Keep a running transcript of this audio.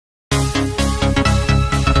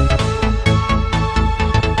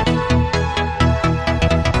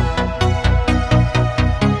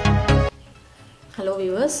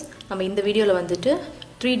நம்ம இந்த வீடியோவில் வந்துட்டு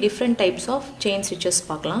 3 different types of chain stitches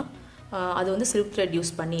பார்க்கலாம். அது வந்து silk thread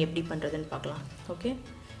யூஸ் பண்ணி எப்படி பண்ணுறதுன்னு பார்க்கலாம். ஓகே,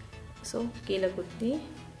 ஸோ கீழே குத்தி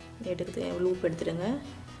எடுத்து லூப் எடுத்துடுங்க.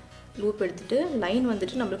 லூப் எடுத்துகிட்டு லைன்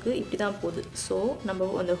வந்துட்டு நம்மளுக்கு இப்படி தான் போகுது. ஸோ நம்ம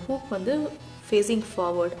அந்த ஹூக் வந்து ஃபேஸிங்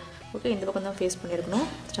ஃபார்வர்ட். ஓகே, இந்த பக்கம் தான் ஃபேஸ் பண்ணியிருக்கணும்.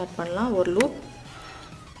 ஸ்டார்ட் பண்ணலாம். ஒரு லூப்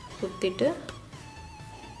குத்திட்டு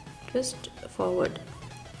ட்விஸ்ட் ஃபார்வர்ட்,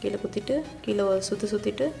 கீழே குத்திட்டு கீழே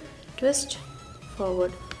சுற்றிட்டு ட்விஸ்ட்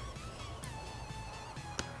ஃபார்வர்ட்,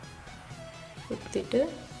 சுற்றிட்டு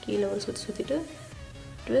கீழே ஒரு சுற்றிட்டு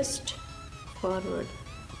ட்விஸ்ட் ஃபார்வர்ட்.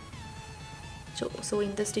 ஸோ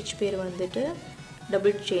இந்த ஸ்டிச் பேர் வந்துட்டு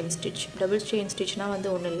double chain stitch. Double chain ஸ்டிச்னால் வந்து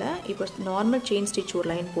ஒன்றும் இல்லை, இப்போ நார்மல் செயின் ஸ்டிச் ஒரு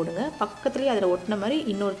லைன் போடுங்க, பக்கத்துலேயே அதில் ஒட்டின மாதிரி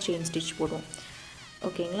இன்னொரு செயின் ஸ்டிச் போடுவோம்.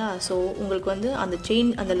 ஓகேங்களா? ஸோ உங்களுக்கு வந்து அந்த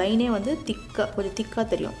செயின் அந்த லைனே வந்து கொஞ்சம் திக்காக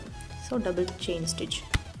தெரியும். So double chain stitch.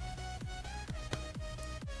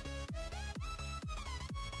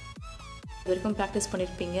 இது வரைக்கும் ப்ராக்டிஸ்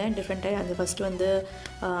பண்ணியிருப்பீங்க டிஃப்ரெண்ட்டாக. அந்த ஃபஸ்ட்டு வந்து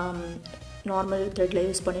நார்மல் த்ரெட்டில்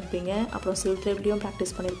யூஸ் பண்ணியிருப்பீங்க, அப்புறம் சில்க் த்ரெட்லேயும்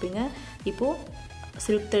ப்ராக்டிஸ் பண்ணியிருப்பீங்க. இப்போது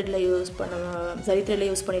சில்க் த்ரெட்டில் சரி த்ரெட்டில்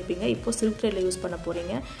யூஸ் பண்ணியிருப்பீங்க. இப்போது சில்க் த்ரெட்டில் யூஸ் பண்ண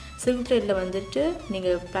போகிறீங்க. சில்க் த்ரெட்டில் வந்துட்டு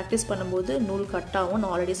நீங்கள் ப்ராக்டிஸ் பண்ணும்போது நூல் கட் ஆகும்.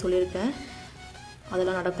 நான் ஆல்ரெடி சொல்லியிருக்கேன்,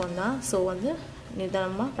 அதெல்லாம் நடக்கும் தான். ஸோ வந்து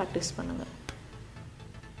நிதானமாக ப்ராக்டிஸ் பண்ணுங்கள்.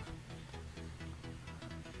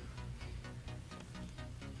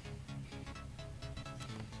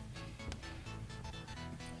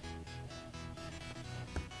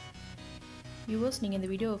 வியூவர்ஸ், நீங்கள் இந்த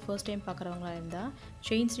வீடியோ ஃபர்ஸ்ட் டைம் பார்க்குறவங்களா இருந்தால்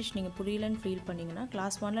செயின் ஸ்டிச் நீங்கள் புரியலன்னு ஃபீல் பண்ணிங்கன்னா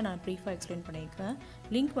கிளாஸ் 1ல் நான் ப்ரீஃபாக எக்ஸ்பிளைன் பண்ணியிருக்கேன்.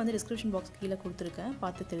 லிங்க் வந்து டிஸ்கிரிப்ஷன் பாக்ஸ் கீழே கொடுத்துருக்கேன்,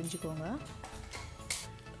 பார்த்து தெரிஞ்சுக்கோங்க.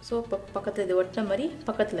 ஸோ இப்போ பக்கத்தில் இது ஒட்டின மாதிரி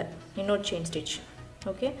பக்கத்தில் இன்னொரு செயின் ஸ்டிச்.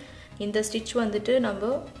 ஓகே, இந்த ஸ்டிச் வந்துட்டு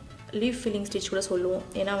நம்ம லீஃப் ஃபில்லிங் ஸ்டிச் கூட சொல்லுவோம்.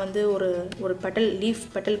 ஏன்னா வந்து ஒரு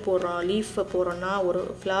பெட்டல் போடுறோன்னா ஒரு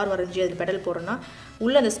ஃப்ளவர் வரைஞ்சி அதில் பெட்டல் போடுறோன்னா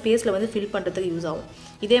உள்ளே அந்த ஸ்பேஸில் வந்து ஃபில் பண்ணுறதுக்கு யூஸ் ஆகும்.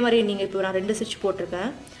 இதே மாதிரி நீங்கள் இப்போ நான் 2 ஸ்டிச்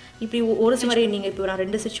போட்டிருக்கேன். இப்படி ஒரு மாதிரி நீங்கள் இப்போ நான்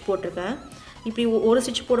 2 ஸ்டிச் போட்டிருக்கேன். இப்படி ஒரு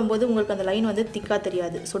ஸ்டிச் போடும்போது உங்களுக்கு அந்த லைன் வந்து திக்காக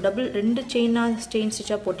தெரியாது. ஸோ ரெண்டு செயின்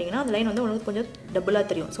ஸ்டிச்சாக போட்டிங்கன்னா அந்த லைன் வந்து உங்களுக்கு கொஞ்சம் டபுளாக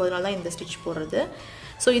தெரியும். ஸோ அதனால தான் இந்த ஸ்டிச் போடுறது.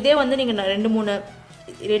 ஸோ இதே வந்து நீங்கள்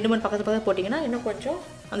 2-3 பக்கத்தில் போட்டிங்கன்னா இன்னும் கொஞ்சம்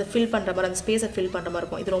அந்த ஃபில் பண்ணுற மாதிரி, அந்த ஸ்பேஸை ஃபில் பண்ணுற மாதிரி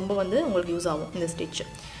இருக்கும். இது ரொம்ப வந்து உங்களுக்கு யூஸ் ஆகும் இந்த ஸ்டிச்.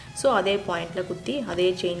 ஸோ அதே பாயிண்டில் குத்தி அதே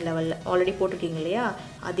செயின் லெவலில் ஆல்ரெடி போட்டுருக்கீங்க இல்லையா,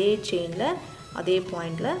 அதே செயினில் அதே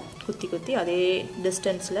பாயிண்டில் குத்தி அதே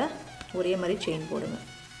டிஸ்டன்ஸில் ஒரே மாதிரி செயின் போடுங்க.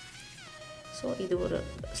 ஸோ இது ஒரு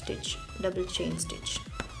ஸ்டிச், டபுள் செயின் ஸ்டிச்.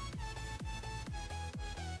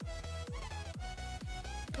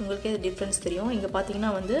 உங்களுக்கே இது டிஃப்ரென்ஸ் தெரியும். இங்கே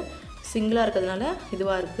பார்த்தீங்கன்னா வந்து சிங்கிளாக இருக்கிறதுனால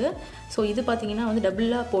இதுவாக இருக்குது. ஸோ இது பார்த்தீங்கன்னா வந்து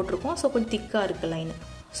டபுளாக போட்டிருக்கோம். ஸோ கொஞ்சம் திக்காக இருக்குது லைனு.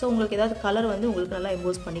 ஸோ உங்களுக்கு ஏதாவது கலர் வந்து உங்களுக்கு நல்லா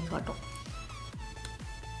எம்போஸ் பண்ணி காட்டும்.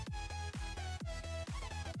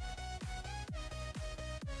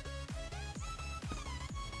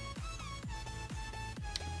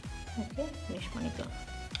 ஓகே, ஃபினிஷ் பண்ணிக்கலாம்.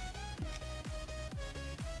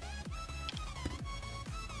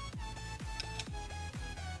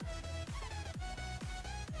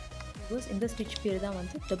 இந்த ஸ்டிச் பேர் தான்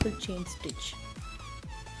வந்து டபுள் செயின் ஸ்டிச்.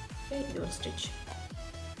 இது ஒரு ஸ்டிச்.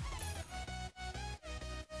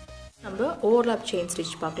 நம்ம ஓவர்லாப் செயின்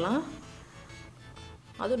ஸ்டிச் பார்க்கலாம்.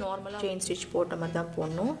 அது நார்மலாக செயின் ஸ்டிச் போட்ட மாதிரி தான்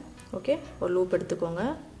போடணும். ஓகே, ஒரு லூப் எடுத்துக்கோங்க,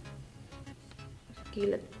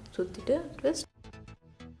 கீழே சுற்றிட்டு ட்விஸ்ட்.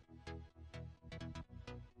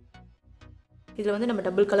 இதில் வந்து நம்ம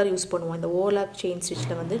டபுள் கலர் யூஸ் பண்ணுவோம். இந்த ஓவர்லாப் செயின்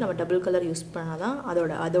ஸ்டிச்சில் வந்து நம்ம டபுள் கலர் யூஸ் பண்ணால் தான்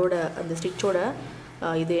அதோட அந்த ஸ்டிச்சோட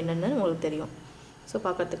இது என்னென்னு உங்களுக்கு தெரியும். ஸோ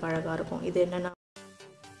பார்க்குறதுக்கு அழகாக இருக்கும். இது என்னென்னா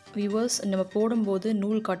வியூவர்ஸ், நம்ம போடும்போது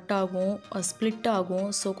நூல் கட் ஆகும், ஸ்ப்ளிட் ஆகும்.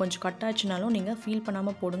 ஸோ கொஞ்சம் கட் ஆச்சுனாலும் நீங்கள் ஃபீல்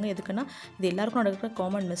பண்ணாமல் போடுங்க. எதுக்குன்னா இது எல்லாருக்கும் நடக்கிற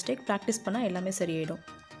காமன் மிஸ்டேக். ப்ராக்டிஸ் பண்ணால் எல்லாமே சரியாயிடும்.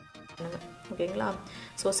 ஓகேங்களா?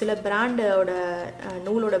 ஸோ சில பிராண்டோட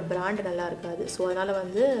நூலோட பிராண்டு நல்லா இருக்காது. ஸோ அதனால்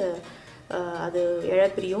வந்து அது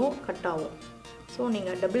இழப்பிரியும், கட் ஆகும். ஸோ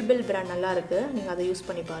நீங்கள் டபுள் பெல் பிராண்ட் நல்லா இருக்குது, நீங்கள் அதை யூஸ்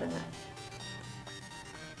பண்ணி பாருங்கள்.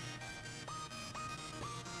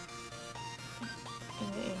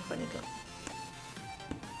 பண்ணிக்கலாம்.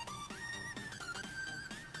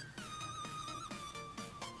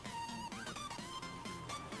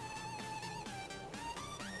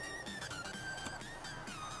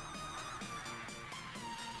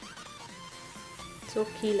 ஸோ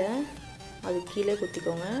கீழே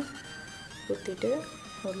குத்திக்கோங்க. குத்திட்டு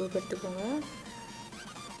ஒரு லூப் எடுத்துக்கோங்க.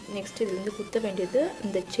 நெக்ஸ்ட் இதுலேருந்து குத்த வேண்டியது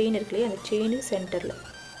இந்த செயின் இருக்குல்லையே, அந்த செயின் சென்டரில்.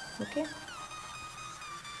 ஓகே,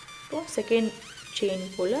 இப்போ செகண்ட் செயின்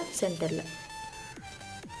போல் சென்டரில்.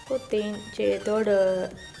 இப்போ தேர்டு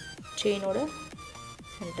செயினோட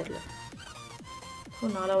சென்டரில். ஸோ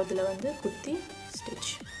 4வதுல வந்து குத்தி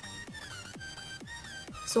ஸ்டிச்.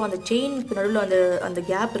 ஸோ அந்த செயினுக்கு நடுவில் அந்த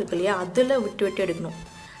கேப் இருக்கு இல்லையா, அதில் விட்டு எடுக்கணும்.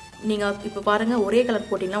 நீங்கள் இப்போ பாருங்கள் ஒரே கலர்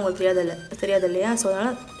போட்டிங்கன்னா உங்களுக்கு தெரியாது இல்லையா? ஸோ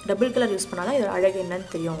அதனால் டபுள் கலர் யூஸ் பண்ணால் தான் இதோட அழகு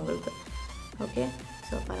என்னன்னு தெரியும் உங்களுக்கு. ஓகே,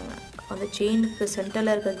 ஸோ பாருங்கள் அந்த செயினுக்கு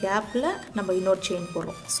சென்டரில் இருக்க கேப்பில் நம்ம இன்னொரு செயின்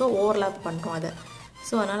போடுறோம். ஸோ ஓவர்லாப் பண்ணுறோம் அதை.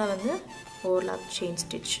 ஸோ அதனால் வந்து overlap chain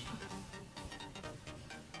stitch.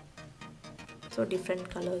 So different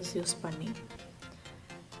colours use பண்ணி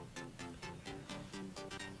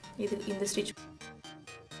இந்த ஸ்டிச்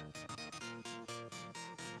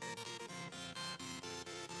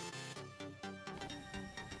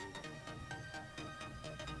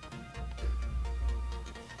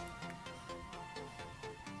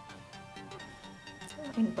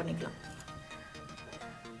எண்ட் பண்ணிக்கலாம்.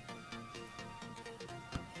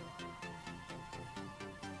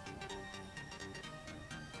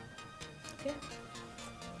 ஓகே,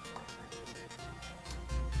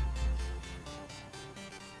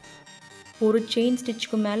 ஒரு செயின்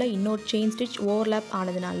ஸ்டிச்சுக்கு மேலே இன்னொரு செயின் ஸ்டிச் ஓவர்லாப்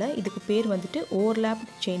ஆனதுனால இதுக்கு பேர் வந்துட்டு overlap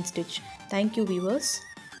chain stitch. Thank you viewers.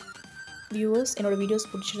 என்னோடய வீடியோஸ்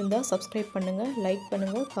பிடிச்சிருந்தா சப்ஸ்கிரைப் பண்ணுங்கள், லைக்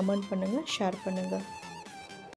பண்ணுங்கள், கமெண்ட் பண்ணுங்கள், ஷேர் பண்ணுங்கள்.